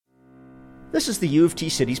This is the U of T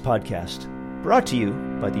Cities podcast, brought to you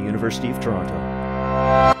by the University of Toronto.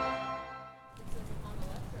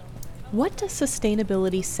 What does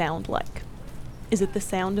sustainability sound like? Is it the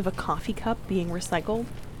sound of a coffee cup being recycled?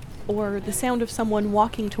 Or the sound of someone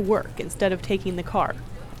walking to work instead of taking the car?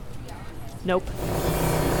 Nope.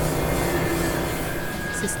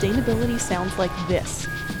 Sustainability sounds like this,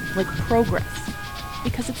 like progress,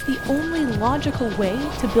 because it's the only logical way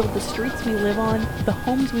to build the streets we live on, the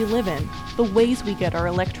homes we live in, the ways we get our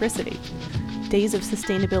electricity. Days of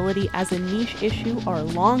sustainability as a niche issue are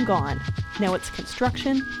long gone. Now it's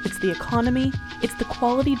construction, it's the economy, it's the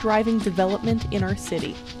quality driving development in our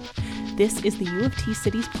city. This is the U of T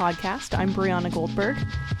Cities podcast. I'm Brianna Goldberg.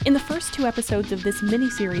 In the first two episodes of this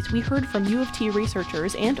mini-series, we heard from U of T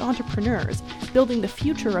researchers and entrepreneurs building the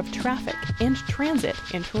future of traffic and transit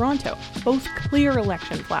in Toronto, both clear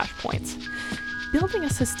election flashpoints. Building a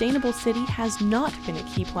sustainable city has not been a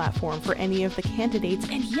key platform for any of the candidates,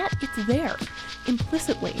 and yet it's there,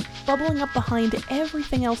 implicitly, bubbling up behind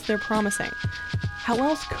everything else they're promising. How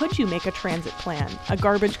else could you make a transit plan, a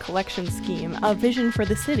garbage collection scheme, a vision for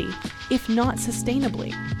the city, if not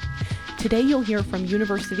sustainably? Today you'll hear from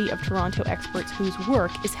University of Toronto experts whose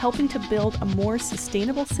work is helping to build a more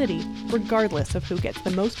sustainable city regardless of who gets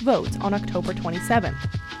the most votes on October 27th.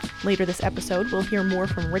 Later this episode, we'll hear more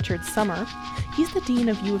from Richard Sommer. He's the Dean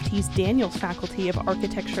of U of T's Daniels Faculty of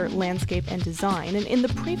Architecture, Landscape and Design, and in the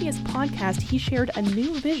previous podcast, he shared a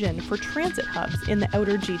new vision for transit hubs in the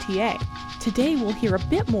outer GTA. Today, we'll hear a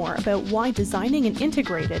bit more about why designing an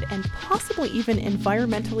integrated and possibly even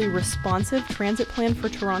environmentally responsive transit plan for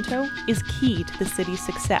Toronto is key to the city's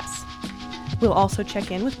success. We'll also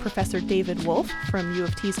check in with Professor David Wolf from U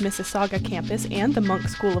of T's Mississauga campus and the Munk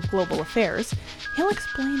School of Global Affairs. He'll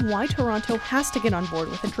explain why Toronto has to get on board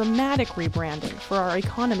with a dramatic rebranding for our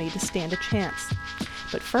economy to stand a chance.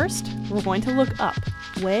 But first, we're going to look up,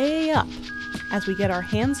 way up, as we get our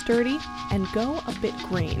hands dirty and go a bit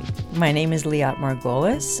green. My name is Liat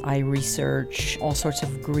Margolis. I research all sorts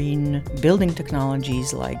of green building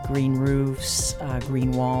technologies like green roofs,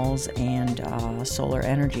 green walls, and solar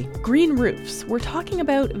energy. Green roofs. We're talking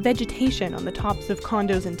about vegetation on the tops of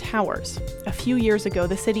condos and towers. A few years ago,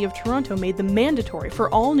 the City of Toronto made them mandatory for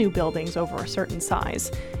all new buildings over a certain size.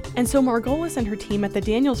 And so Margolis and her team at the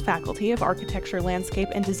Daniels Faculty of Architecture, Landscape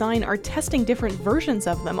and Design are testing different versions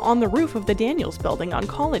of them on the roof of the Daniels building on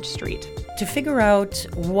College Street. To figure out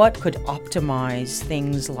what could optimize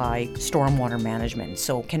things like stormwater management.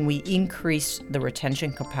 So can we increase the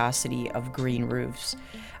retention capacity of green roofs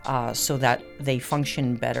so that they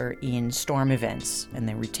function better in storm events and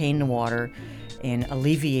they retain the water and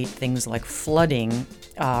alleviate things like flooding?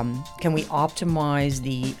 Can we optimize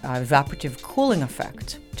the evaporative cooling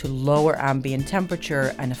effect to lower ambient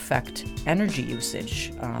temperature and affect energy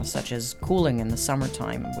usage, such as cooling in the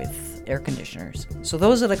summertime with air conditioners? So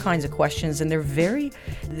those are the kinds of questions, and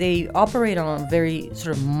they operate on a very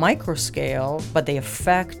sort of micro scale, but they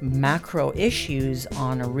affect macro issues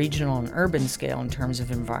on a regional and urban scale in terms of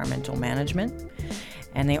environmental management.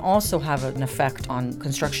 And they also have an effect on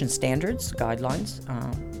construction standards, guidelines,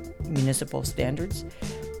 municipal standards,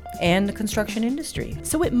 and the construction industry.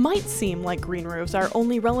 So it might seem like green roofs are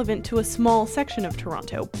only relevant to a small section of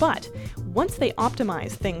Toronto, but once they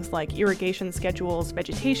optimize things like irrigation schedules,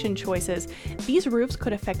 vegetation choices, these roofs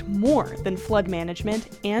could affect more than flood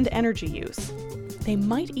management and energy use. They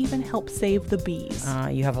might even help save the bees.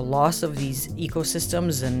 You have a loss of these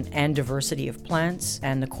ecosystems and diversity of plants,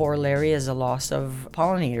 and the corollary is a loss of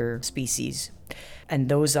pollinator species. And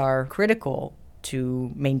those are critical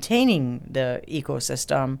to maintaining the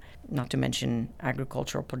ecosystem, not to mention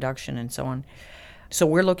agricultural production and so on. So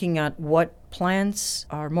we're looking at what plants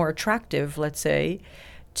are more attractive, let's say,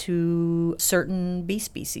 to certain bee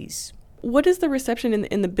species. What is the reception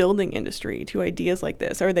in the building industry to ideas like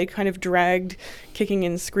this? Are they kind of dragged kicking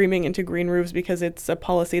and screaming into green roofs because it's a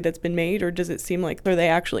policy that's been made, or does it seem like are they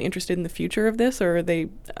actually interested in the future of this, or are they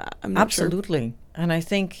I'm not Absolutely. Sure. And I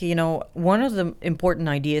think, one of the important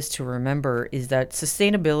ideas to remember is that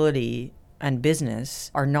sustainability and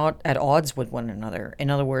business are not at odds with one another.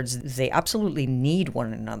 In other words, they absolutely need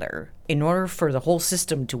one another in order for the whole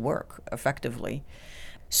system to work effectively.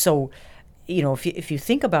 So if you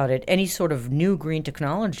think about it, any sort of new green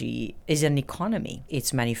technology is an economy.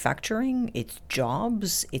 It's manufacturing, it's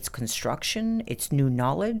jobs, it's construction, it's new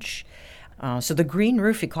knowledge. So the green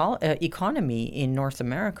roof economy in North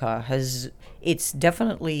America it's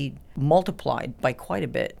definitely multiplied by quite a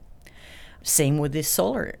bit. Same with the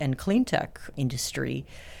solar and clean tech industry.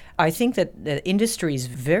 I think that the industry is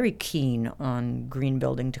very keen on green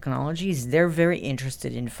building technologies. They're very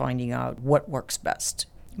interested in finding out what works best.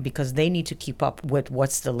 because they need to keep up with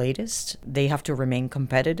what's the latest. They have to remain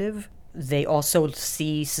competitive. They also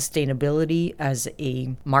see sustainability as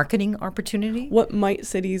a marketing opportunity. What might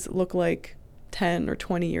cities look like 10 or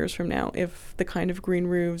 20 years from now if the kind of green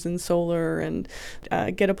roofs and solar and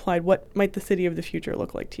get applied? What might the city of the future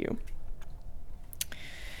look like to you?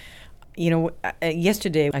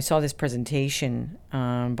 Yesterday I saw this presentation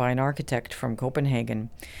by an architect from Copenhagen,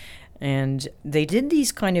 and they did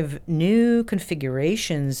these kind of new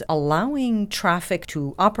configurations allowing traffic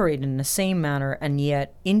to operate in the same manner and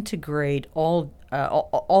yet integrate all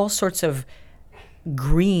sorts of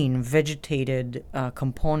green vegetated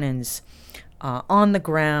components on the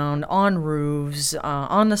ground, on roofs,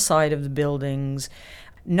 on the side of the buildings,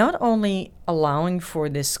 not only allowing for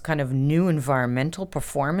this kind of new environmental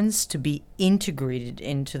performance to be integrated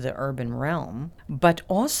into the urban realm, but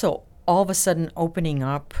also all of a sudden opening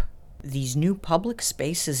up these new public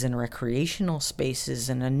spaces and recreational spaces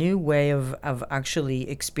and a new way of actually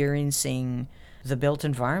experiencing the built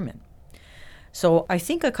environment. So I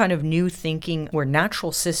think a kind of new thinking where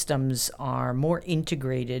natural systems are more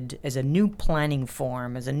integrated as a new planning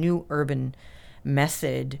form, as a new urban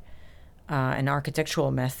method, an architectural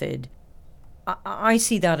method, I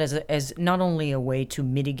see that as not only a way to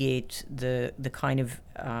mitigate the kind of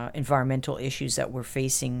environmental issues that we're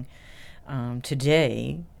facing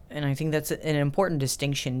today, and I think that's an important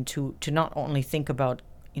distinction to not only think about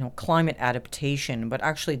climate adaptation, but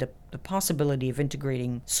actually the possibility of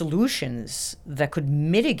integrating solutions that could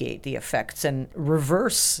mitigate the effects and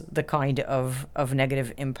reverse the kind of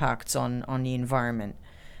negative impacts on the environment.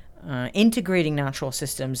 Integrating natural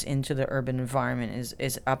systems into the urban environment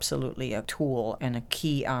is absolutely a tool and a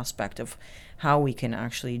key aspect of how we can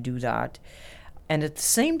actually do that. And at the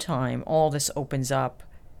same time, all this opens up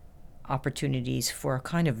opportunities for a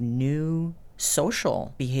kind of new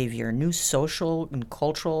social behavior, new social and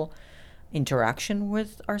cultural interaction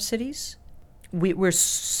with our cities. We're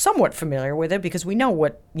somewhat familiar with it because we know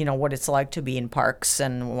what it's like to be in parks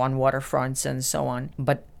and on waterfronts and so on,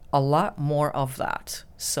 but a lot more of that.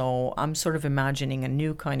 So I'm sort of imagining a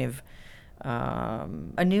new kind of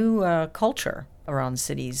culture around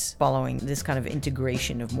cities following this kind of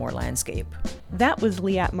integration of more landscape. That was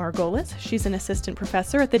Liat Margolis. She's an assistant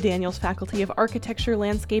professor at the Daniels Faculty of Architecture,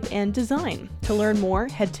 Landscape and Design. To learn more,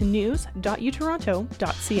 head to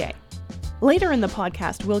news.utoronto.ca. Later in the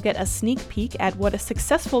podcast, we'll get a sneak peek at what a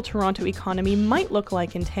successful Toronto economy might look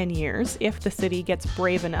like in 10 years if the city gets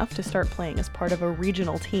brave enough to start playing as part of a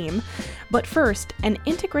regional team. But first, an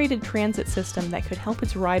integrated transit system that could help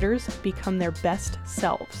its riders become their best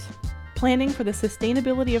selves. Planning for the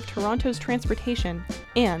sustainability of Toronto's transportation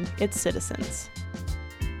and its citizens.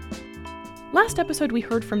 Last episode, we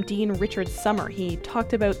heard from Dean Richard Sommer. He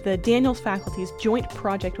talked about the Daniels faculty's joint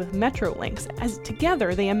project with Metrolinx, as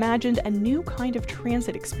together they imagined a new kind of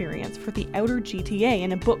transit experience for the outer GTA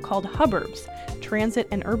in a book called Hubbarbs, Transit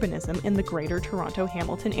and Urbanism in the Greater Toronto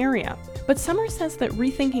Hamilton Area. But Sommer says that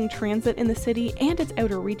rethinking transit in the city and its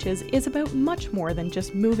outer reaches is about much more than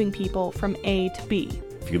just moving people from A to B.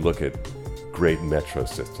 If you look at great metro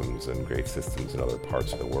systems and great systems in other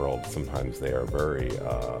parts of the world, sometimes they are very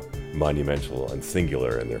monumental and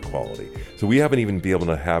singular in their quality. So we haven't even been able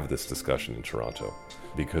to have this discussion in Toronto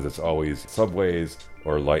because it's always subways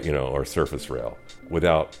or or surface rail,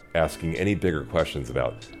 without asking any bigger questions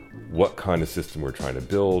about what kind of system we're trying to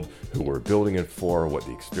build, who we're building it for, what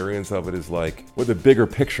the experience of it is like, what the bigger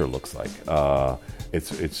picture looks like.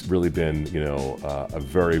 It's really been, a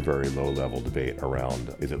very, very low-level debate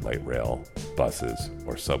around, is it light rail, buses,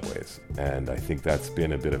 or subways? And I think that's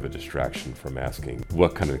been a bit of a distraction from asking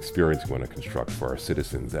what kind of experience we want to construct for our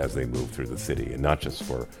citizens as they move through the city, and not just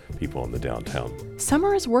for people in the downtown.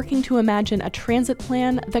 Sommer is working to imagine a transit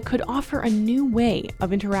plan that could offer a new way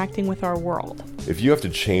of interacting with our world. If you have to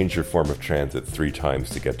change your form of transit 3 times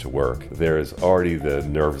to get to work, there is already the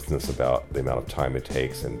nervousness about the amount of time it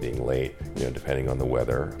takes and being late, depending on the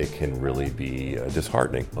weather. It can really be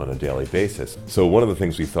disheartening on a daily basis. So one of the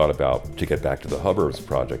things we thought about, to get back to the Hubbarbs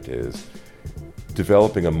project, is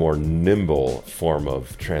developing a more nimble form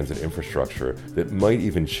of transit infrastructure that might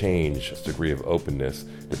even change its degree of openness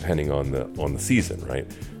depending on the season, right?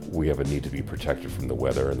 We have a need to be protected from the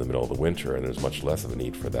weather in the middle of the winter, and there's much less of a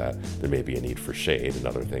need for that. There may be a need for shade and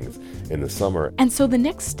other things in the summer. And so the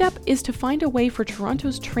next step is to find a way for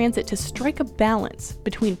Toronto's transit to strike a balance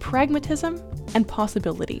between pragmatism and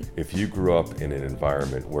possibility. If you grew up in an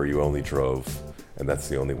environment where you only drove and that's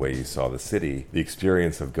the only way you saw the city, the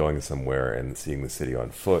experience of going somewhere and seeing the city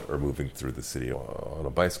on foot or moving through the city on a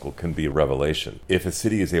bicycle can be a revelation. If a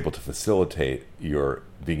city is able to facilitate your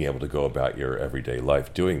being able to go about your everyday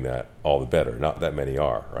life doing that, all the better. Not that many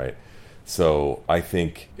are, right? So I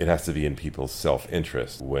think it has to be in people's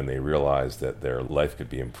self-interest when they realize that their life could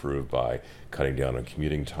be improved by cutting down on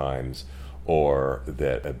commuting times, or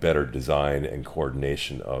that a better design and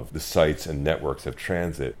coordination of the sites and networks of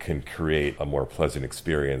transit can create a more pleasant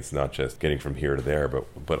experience, not just getting from here to there,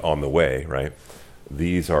 but on the way, right?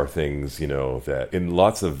 These are things, that in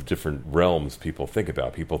lots of different realms people think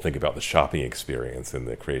about. People think about the shopping experience and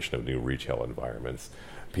the creation of new retail environments.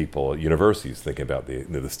 Universities think about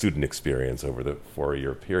the student experience over the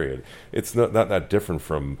 4-year period. It's not that different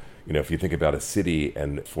from, if you think about a city,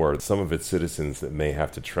 and for some of its citizens that may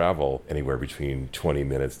have to travel anywhere between 20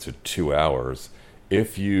 minutes to 2 hours,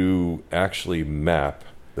 if you actually map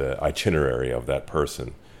the itinerary of that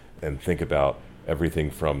person and think about everything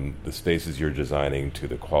from the spaces you're designing to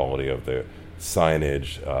the quality of the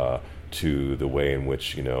signage, to the way in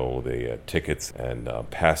which, the tickets and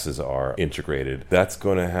passes are integrated, that's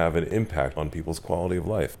going to have an impact on people's quality of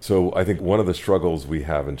life. So I think one of the struggles we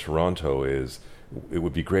have in Toronto is it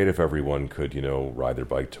would be great if everyone could, ride their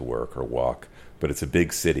bike to work or walk, but it's a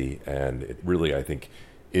big city, and it really, I think,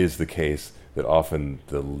 is the case that often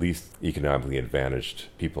the least economically advantaged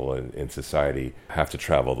people in society have to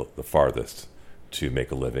travel the farthest to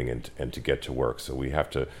make a living and to get to work. So we have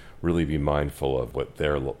to really be mindful of what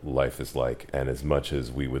their life is like. And as much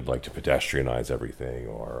as we would like to pedestrianize everything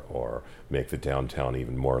or make the downtown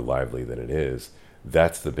even more lively than it is,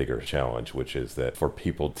 that's the bigger challenge, which is that for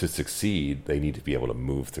people to succeed, they need to be able to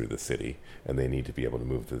move through the city, and they need to be able to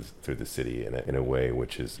move through the city in a way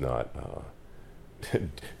which is not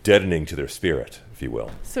deadening to their spirit, if you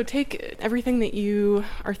will. So take everything that you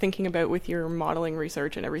are thinking about with your modeling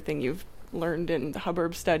research and everything you've learned in the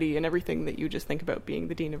Hubbard study and everything that you just think about being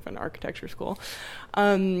the dean of an architecture school,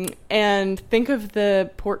 and think of the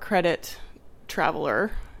Port Credit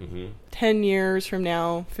traveler 10 years from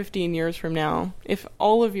now, 15 years from now. If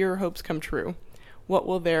all of your hopes come true, what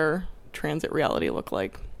will their transit reality look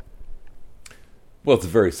like? Well, it's a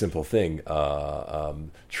very simple thing.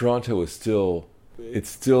 Toronto is still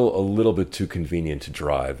a little bit too convenient to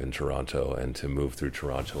drive in Toronto and to move through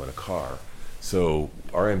Toronto in a car. So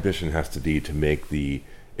our ambition has to be to make the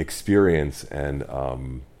experience, and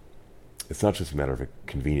it's not just a matter of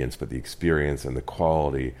convenience, but the experience and the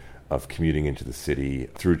quality of commuting into the city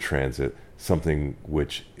through transit, something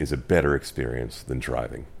which is a better experience than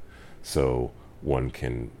driving. So one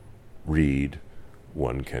can read,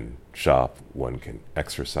 one can shop, one can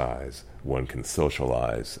exercise, one can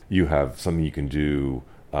socialize. You have something you can do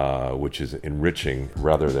which is enriching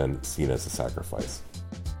rather than seen as a sacrifice.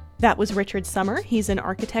 That was Richard Sommer. He's an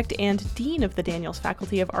architect and dean of the Daniels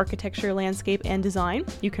Faculty of Architecture, Landscape, and Design.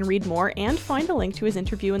 You can read more and find a link to his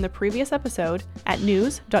interview in the previous episode at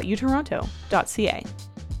news.utoronto.ca.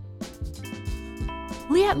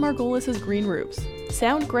 Liat Margolis' green roofs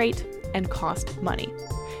sound great and cost money.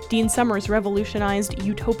 Dean Sommer's revolutionized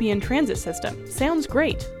utopian transit system sounds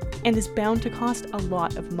great and is bound to cost a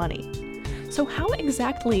lot of money. So how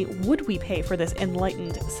exactly would we pay for this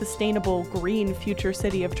enlightened, sustainable, green future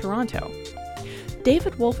city of Toronto?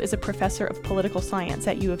 David Wolf is a professor of political science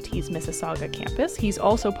at U of T's Mississauga campus. He's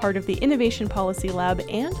also part of the Innovation Policy Lab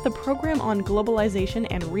and the Program on Globalization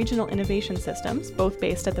and Regional Innovation Systems, both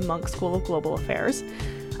based at the Munk School of Global Affairs.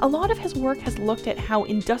 A lot of his work has looked at how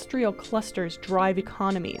industrial clusters drive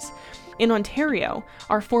economies. In Ontario,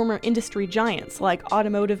 our former industry giants like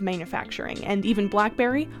automotive manufacturing and even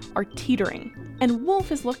BlackBerry are teetering. And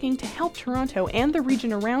Wolf is looking to help Toronto and the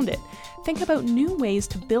region around it think about new ways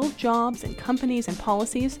to build jobs and companies and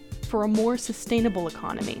policies for a more sustainable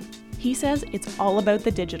economy. He says it's all about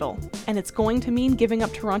the digital, and it's going to mean giving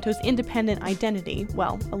up Toronto's independent identity,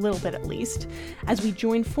 well, a little bit at least, as we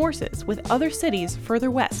join forces with other cities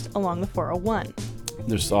further west along the 401.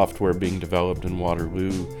 There's software being developed in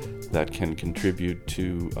Waterloo that can contribute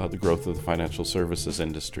to the growth of the financial services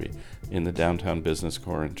industry in the downtown business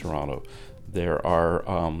core in Toronto. There are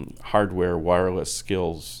hardware wireless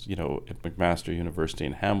skills, at McMaster University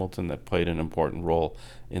in Hamilton that played an important role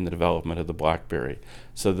in the development of the BlackBerry.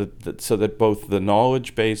 So that both the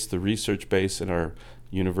knowledge base, the research base in our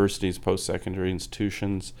universities, post-secondary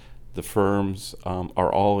institutions, the firms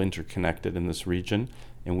are all interconnected in this region,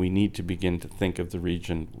 and we need to begin to think of the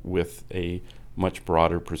region with a much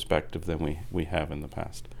broader perspective than we have in the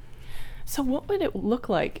past. So what would it look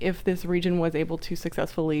like if this region was able to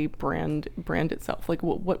successfully brand itself? Like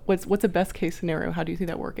what's a best case scenario? How do you see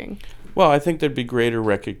that working? Well, I think there'd be greater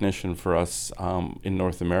recognition for us in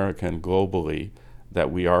North America and globally that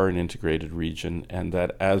we are an integrated region, and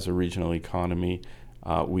that as a regional economy,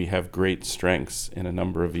 we have great strengths in a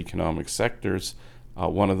number of economic sectors.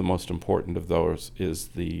 One of the most important of those is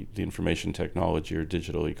the information technology or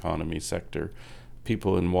digital economy sector.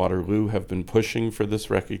 People in Waterloo have been pushing for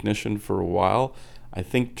this recognition for a while. I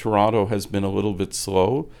think Toronto has been a little bit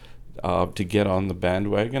slow to get on the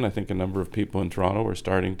bandwagon. I think a number of people in Toronto are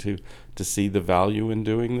starting to see the value in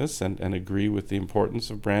doing this and agree with the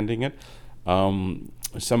importance of branding it.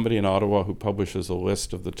 Somebody in Ottawa who publishes a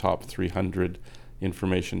list of the top 300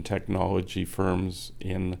 information technology firms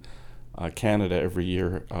in Canada every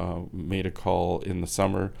year made a call in the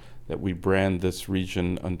summer that we brand this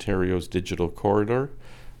region Ontario's Digital Corridor.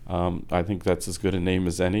 I think that's as good a name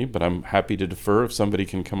as any, but I'm happy to defer if somebody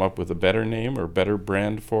can come up with a better name or better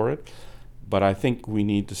brand for it. But I think we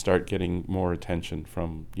need to start getting more attention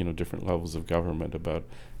from different levels of government about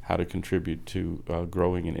how to contribute to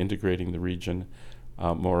growing and integrating the region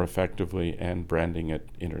more effectively and branding it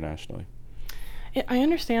internationally. I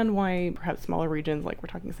understand why perhaps smaller regions, like we're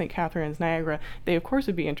talking St. Catharines, Niagara, they of course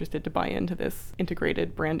would be interested to buy into this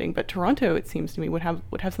integrated branding. But Toronto, it seems to me, would have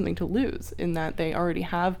something to lose in that they already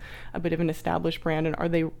have a bit of an established brand.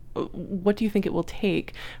 And what do you think it will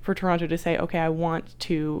take for Toronto to say, okay, I want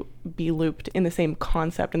to be looped in the same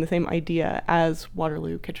concept and the same idea as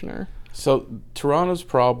Waterloo, Kitchener? So Toronto's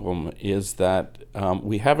problem is that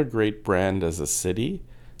we have a great brand as a city,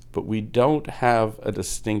 but we don't have a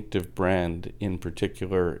distinctive brand in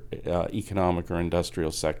particular economic or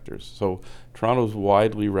industrial sectors. So Toronto's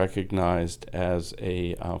widely recognized as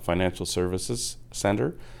a financial services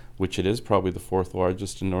center, which it is, probably the fourth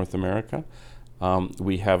largest in North America.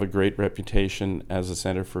 We have a great reputation as a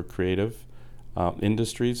center for creative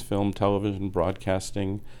industries, film, television,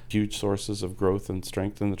 broadcasting, huge sources of growth and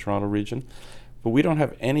strength in the Toronto region. But we don't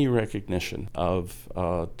have any recognition of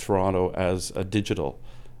Toronto as a digital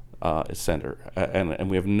center,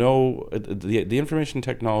 and we have the information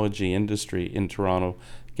technology industry in Toronto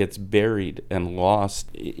gets buried and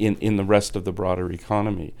lost in the rest of the broader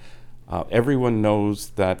economy. Everyone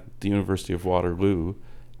knows that the University of Waterloo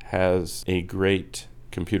has a great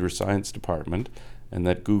computer science department, and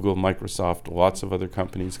that Google, Microsoft, lots of other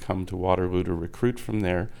companies come to Waterloo to recruit from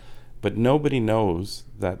there, but nobody knows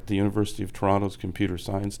that the University of Toronto's computer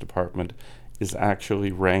science department is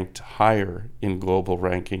actually ranked higher in global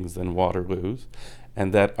rankings than Waterloo's,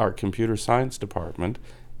 and that our computer science department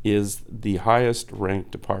is the highest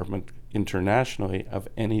ranked department internationally of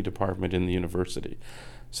any department in the university.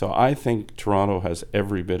 So I think Toronto has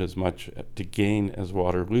every bit as much to gain as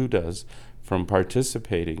Waterloo does from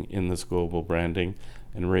participating in this global branding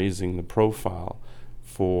and raising the profile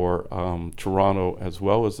for Toronto as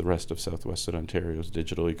well as the rest of southwestern Ontario's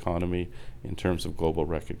digital economy in terms of global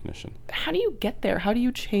recognition. How do you get there? How do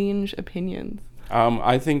you change opinions?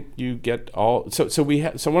 I think you get all. So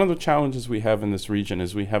one of the challenges we have in this region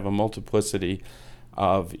is we have a multiplicity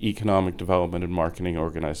of economic development and marketing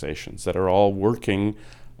organizations that are all working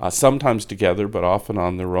sometimes together, but often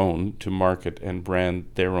on their own, to market and brand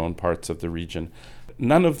their own parts of the region.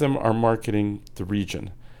 None of them are marketing the region,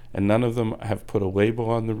 and none of them have put a label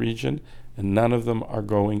on the region, and none of them are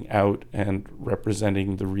going out and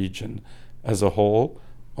representing the region as a whole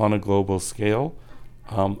on a global scale.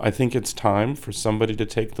 I think it's time for somebody to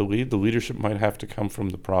take the lead. The leadership might have to come from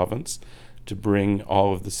the province to bring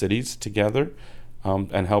all of the cities together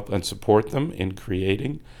and help and support them in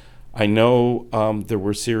creating. I know there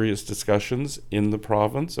were serious discussions in the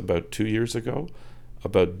province about 2 years ago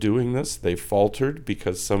about doing this. They faltered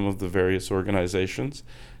because some of the various organizations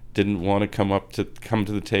didn't want to come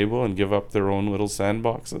to the table and give up their own little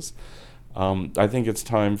sandboxes. I think it's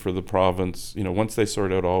time for the province, once they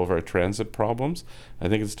sort out all of our transit problems, I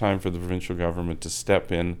think it's time for the provincial government to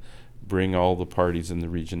step in, bring all the parties in the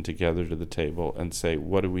region together to the table and say,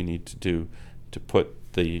 what do we need to do to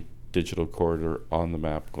put the digital corridor on the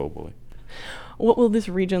map globally? What will this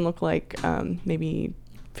region look like maybe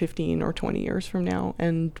 15 or 20 years from now,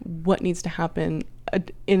 and what needs to happen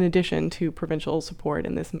in addition to provincial support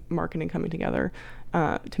and this marketing coming together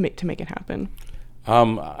to make it happen?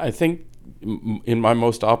 I think in my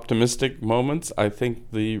most optimistic moments, I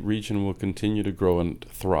think the region will continue to grow and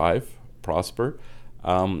thrive, prosper.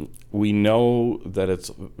 We know that it's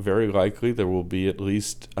very likely there will be at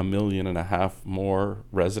least 1.5 million more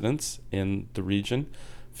residents in the region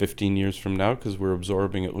 15 years from now, because we're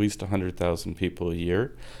absorbing at least 100,000 people a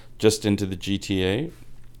year just into the GTA.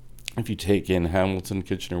 If you take in Hamilton,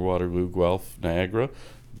 Kitchener, Waterloo, Guelph, Niagara,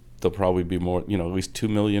 there'll probably be more, at least 2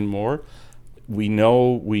 million more. We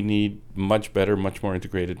know we need much better, much more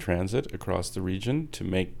integrated transit across the region to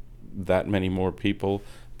make that many more people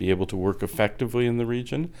be able to work effectively in the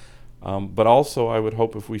region. But also, I would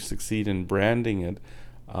hope if we succeed in branding it,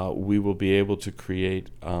 we will be able to create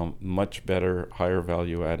much better, higher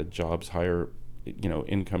value-added jobs, higher,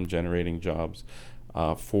 income-generating jobs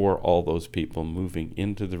for all those people moving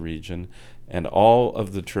into the region, and all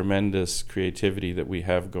of the tremendous creativity that we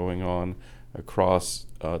have going on across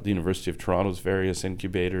the University of Toronto's various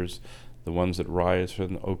incubators, the ones that rise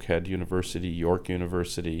from Oakhead University, York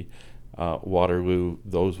University, Waterloo.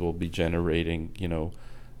 Those will be generating,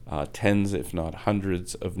 tens, if not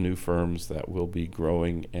hundreds, of new firms that will be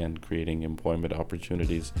growing and creating employment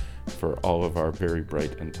opportunities for all of our very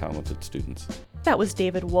bright and talented students. That was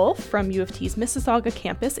David Wolf from U of T's Mississauga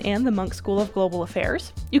campus and the Munk School of Global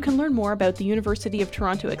Affairs. You can learn more about the University of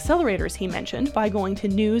Toronto accelerators he mentioned by going to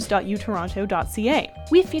news.utoronto.ca.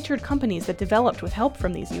 We've featured companies that developed with help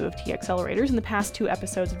from these U of T accelerators in the past 2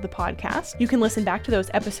 episodes of the podcast. You can listen back to those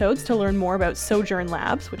episodes to learn more about Sojourn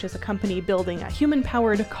Labs, which is a company building a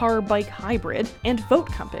human-powered car-bike hybrid, and Vote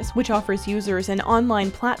Compass, which offers users an online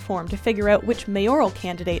platform to figure out which mayoral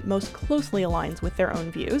candidate most closely aligns with their own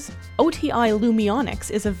views. OTI Lumionics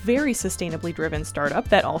is a very sustainably driven startup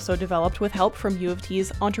that also developed with help from U of T's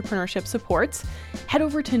entrepreneurship supports. Head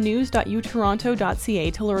over to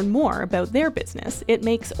news.utoronto.ca to learn more about their business. It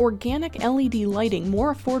makes organic LED lighting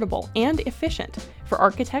more affordable and efficient for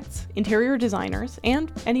architects, interior designers, and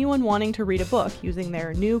anyone wanting to read a book using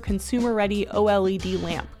their new consumer-ready OLED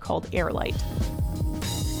lamp called Airlight.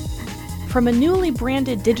 From a newly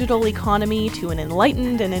branded digital economy to an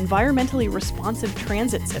enlightened and environmentally responsive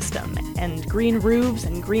transit system, and green roofs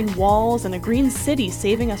and green walls and a green city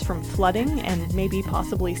saving us from flooding and maybe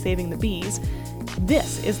possibly saving the bees,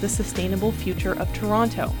 this is the sustainable future of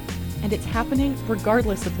Toronto. And it's happening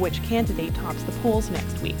regardless of which candidate tops the polls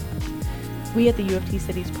next week. We at the U of T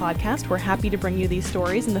Cities podcast were happy to bring you these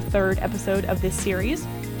stories in the 3rd episode of this series.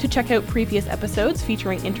 To check out previous episodes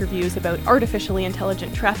featuring interviews about artificially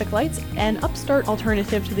intelligent traffic lights, an upstart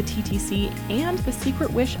alternative to the TTC, and the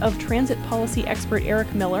secret wish of transit policy expert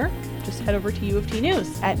Eric Miller, just head over to U of T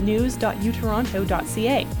News at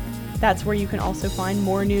news.utoronto.ca. That's where you can also find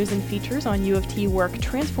more news and features on U of T work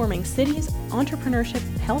transforming cities, entrepreneurship,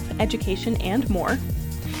 health, education, and more.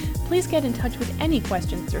 Please get in touch with any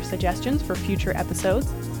questions or suggestions for future episodes.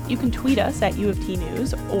 You can tweet us at U of T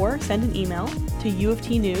News or send an email to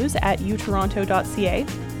uoftnews@utoronto.ca.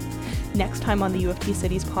 Next time on the U of T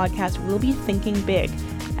Cities podcast, we'll be thinking big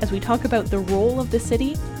as we talk about the role of the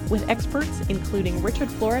city with experts including Richard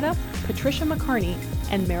Florida, Patricia McCarney,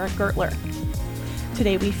 and Merrick Gertler.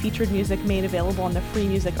 Today we featured music made available on the Free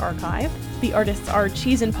Music Archive. The artists are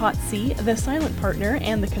Cheese and Pot C, the silent partner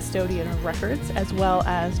and the custodian of records, as well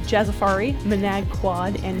as Jazzafari, Manag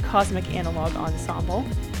Quad, and Cosmic Analog Ensemble.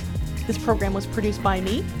 This program was produced by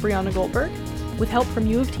me, Brianna Goldberg, with help from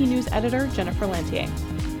U of T News editor Jennifer Lantier.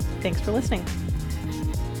 Thanks for listening.